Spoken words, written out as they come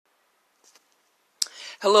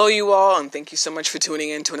Hello, you all, and thank you so much for tuning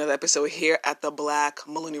in to another episode here at the Black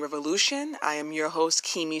Millennial Revolution. I am your host,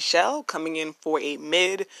 Key Michelle, coming in for a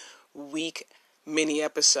mid-week mini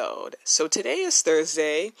episode. So today is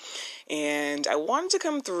Thursday, and I wanted to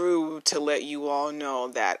come through to let you all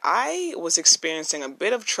know that I was experiencing a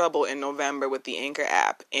bit of trouble in November with the Anchor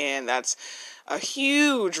app, and that's a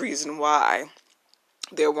huge reason why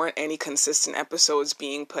there weren't any consistent episodes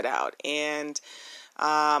being put out. And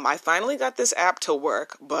I finally got this app to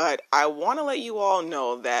work, but I want to let you all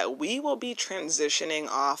know that we will be transitioning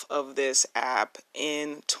off of this app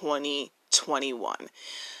in 2021.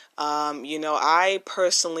 I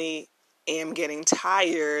personally am getting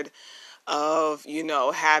tired of,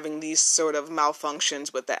 having these sort of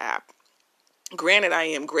malfunctions with the app. Granted, I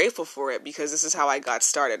am grateful for it because this is how I got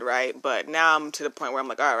started, right? But now I'm to the point where I'm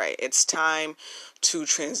like, all right, it's time to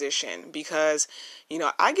transition because,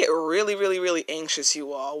 I get really, really, really anxious,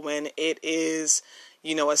 you all, when it is,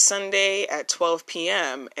 a Sunday at 12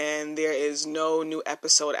 p.m. and there is no new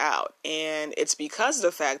episode out. And it's because of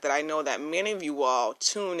the fact that I know that many of you all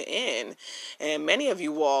tune in and many of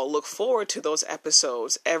you all look forward to those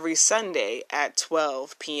episodes every Sunday at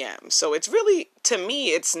 12 p.m. So it's really, to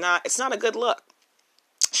me, it's not a good look.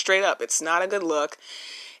 Straight up, it's not a good look.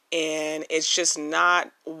 And it's just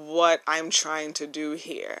not what I'm trying to do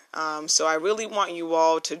here. So I really want you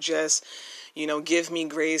all to just, give me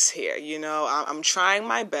grace here. I'm trying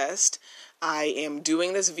my best. I am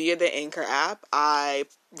doing this via the Anchor app. I,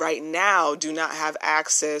 right now, do not have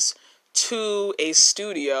access to a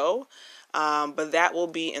studio, but that will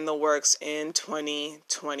be in the works in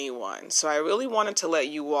 2021. So I really wanted to let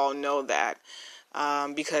you all know that.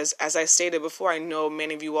 Because as I stated before, I know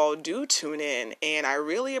many of you all do tune in and I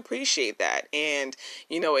really appreciate that. And,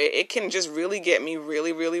 it can just really get me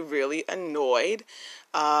really, really, really annoyed,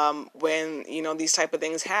 when, these type of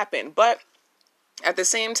things happen. But at the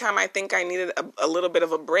same time, I think I needed a little bit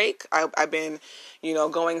of a break. I've been,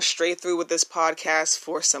 going straight through with this podcast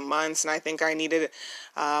for some months, and I think I needed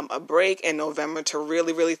a break in November to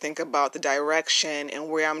really, really think about the direction and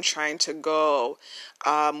where I'm trying to go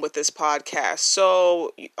with this podcast.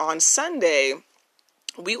 So on Sunday,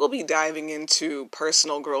 we will be diving into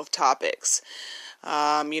personal growth topics.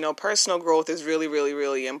 Personal growth is really, really,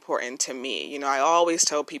 really important to me. I always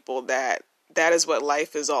tell people that is what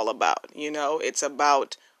life is all about. It's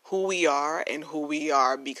about who we are and who we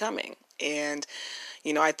are becoming. And,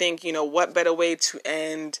 I think, what better way to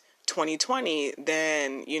end 2020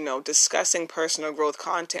 than, discussing personal growth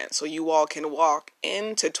content so you all can walk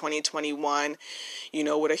into 2021,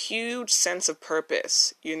 with a huge sense of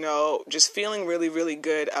purpose, just feeling really, really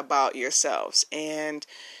good about yourselves. And,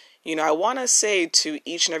 I want to say to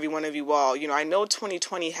each and every one of you all, I know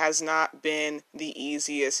 2020 has not been the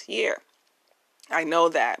easiest year. I know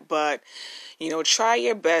that, but, try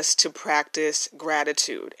your best to practice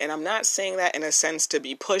gratitude. And I'm not saying that in a sense to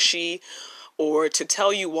be pushy or to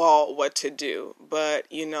tell you all what to do, but,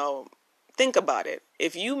 think about it.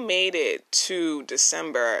 If you made it to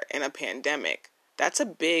December in a pandemic, that's a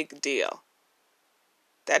big deal.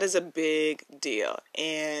 That is a big deal.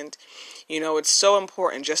 And, it's so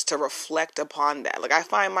important just to reflect upon that. Like, I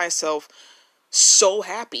find myself so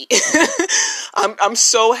happy. I'm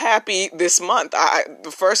so happy this month. The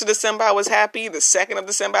 1st of December I was happy. The 2nd of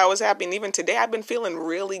December I was happy. And even today I've been feeling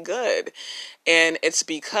really good. And it's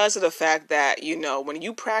because of the fact that, when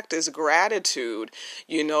you practice gratitude,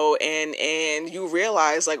 and you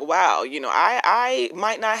realize like, wow, I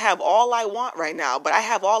might not have all I want right now, but I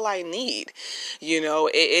have all I need.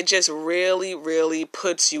 It just really, really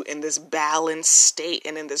puts you in this balanced state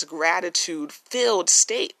and in this gratitude filled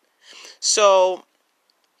state. So,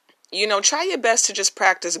 try your best to just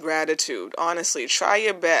practice gratitude. Honestly, try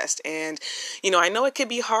your best. And, I know it can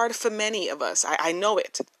be hard for many of us. I know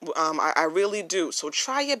it. I really do. So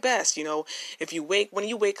try your best. When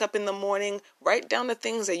you wake up in the morning, write down the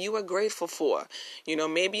things that you are grateful for.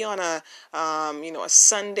 Maybe on a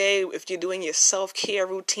Sunday, if you're doing your self-care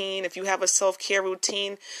routine, if you have a self-care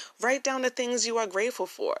routine, write down the things you are grateful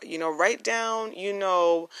for. Write down,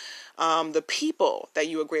 the people that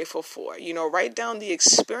you are grateful for. Write down the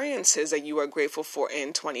experiences that you are grateful for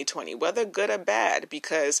in 2020, whether good or bad,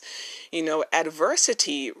 because,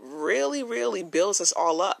 adversity really, really builds us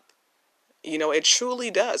all up. It truly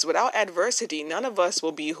does. Without adversity, none of us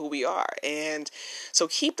will be who we are. And so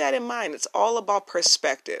keep that in mind. It's all about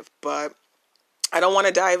perspective, but I don't want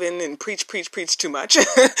to dive in and preach too much.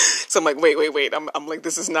 So I'm like, wait. I'm like,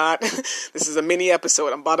 this is a mini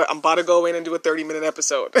episode. I'm about to go in and do a 30-minute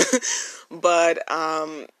episode. But,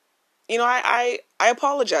 I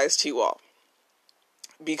apologize to you all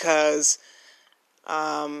because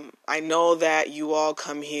I know that you all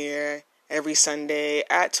come here every Sunday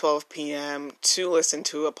at 12 p.m. to listen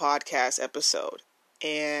to a podcast episode.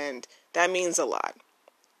 And that means a lot.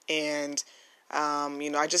 And,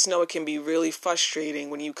 I just know it can be really frustrating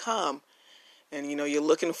when you come and, you're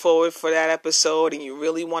looking forward for that episode and you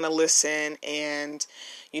really want to listen and,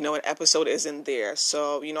 an episode isn't there.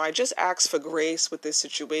 So, I just ask for grace with this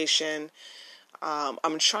situation.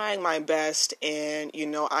 I'm trying my best and,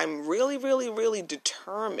 I'm really, really, really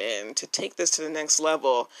determined to take this to the next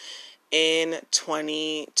level in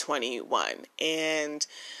 2021. And,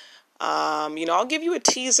 I'll give you a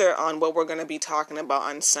teaser on what we're going to be talking about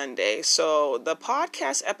on Sunday. So the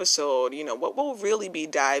podcast episode, what we'll really be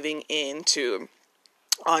diving into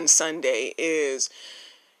on Sunday is,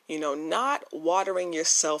 not watering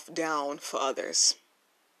yourself down for others.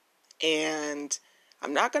 And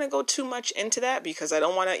I'm not going to go too much into that because I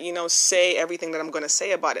don't want to, say everything that I'm going to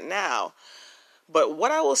say about it now. But what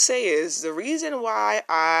I will say is the reason why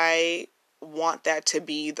I want that to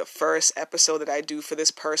be the first episode that I do for this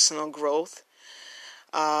personal growth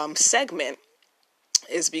segment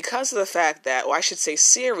is because of the fact that, or I should say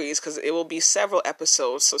series, because it will be several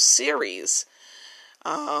episodes. So series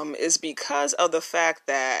is because of the fact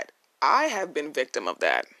that I have been victim of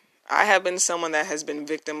that. I have been someone that has been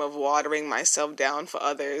victim of watering myself down for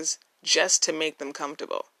others just to make them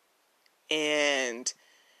comfortable. And,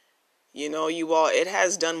 you all, it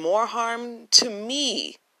has done more harm to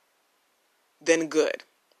me than good.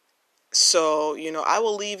 So, I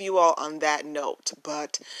will leave you all on that note.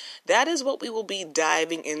 But that is what we will be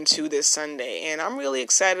diving into this Sunday. And I'm really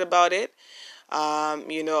excited about it.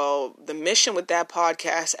 The mission with that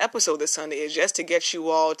podcast episode this Sunday is just to get you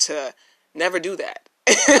all to never do that.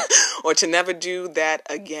 or to never do that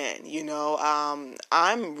again.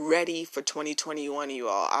 I'm ready for 2021, you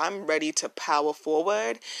all. I'm ready to power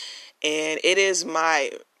forward. And it is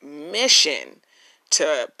my mission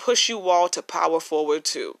to push you all to power forward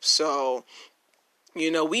too. So,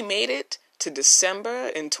 we made it to December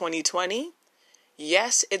in 2020.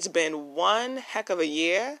 Yes, it's been one heck of a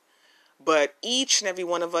year, but each and every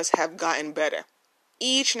one of us have gotten better.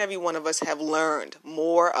 Each and every one of us have learned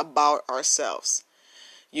more about ourselves.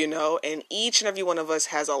 And each and every one of us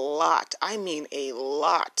has a lot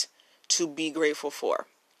to be grateful for.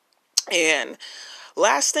 And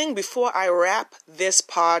last thing before I wrap this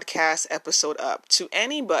podcast episode up, to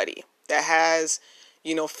anybody that has,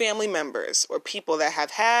 family members or people that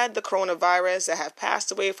have had the coronavirus, that have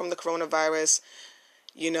passed away from the coronavirus,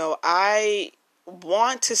 I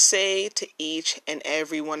want to say to each and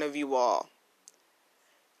every one of you all,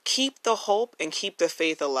 keep the hope and keep the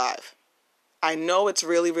faith alive. I know it's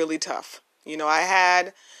really, really tough. I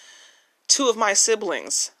had 2 of my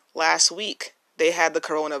siblings last week. They had the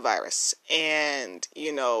coronavirus. And,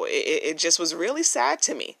 it just was really sad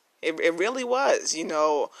to me. It really was.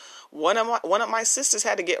 One of my sisters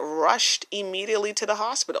had to get rushed immediately to the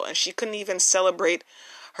hospital. And she couldn't even celebrate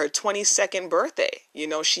her 22nd birthday.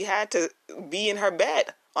 She had to be in her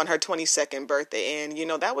bed on her 22nd birthday. And,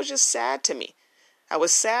 that was just sad to me. I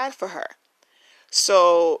was sad for her.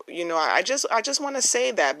 So, I just want to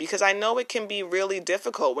say that because I know it can be really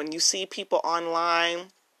difficult when you see people online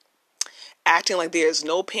acting like there's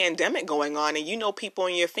no pandemic going on and people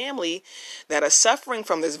in your family that are suffering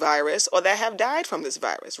from this virus or that have died from this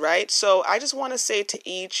virus, right? So I just want to say to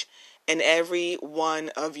each and every one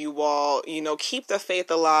of you all, keep the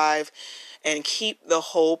faith alive and keep the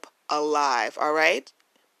hope alive, all right?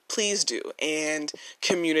 Please do. And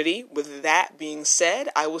community, with that being said,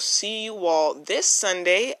 I will see you all this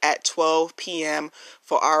Sunday at 12 p.m.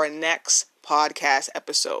 for our next podcast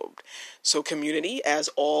episode. So community, as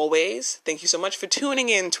always, thank you so much for tuning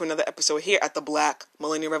in to another episode here at the Black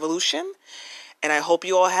Millennial Revolution. And I hope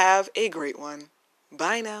you all have a great one.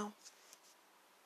 Bye now.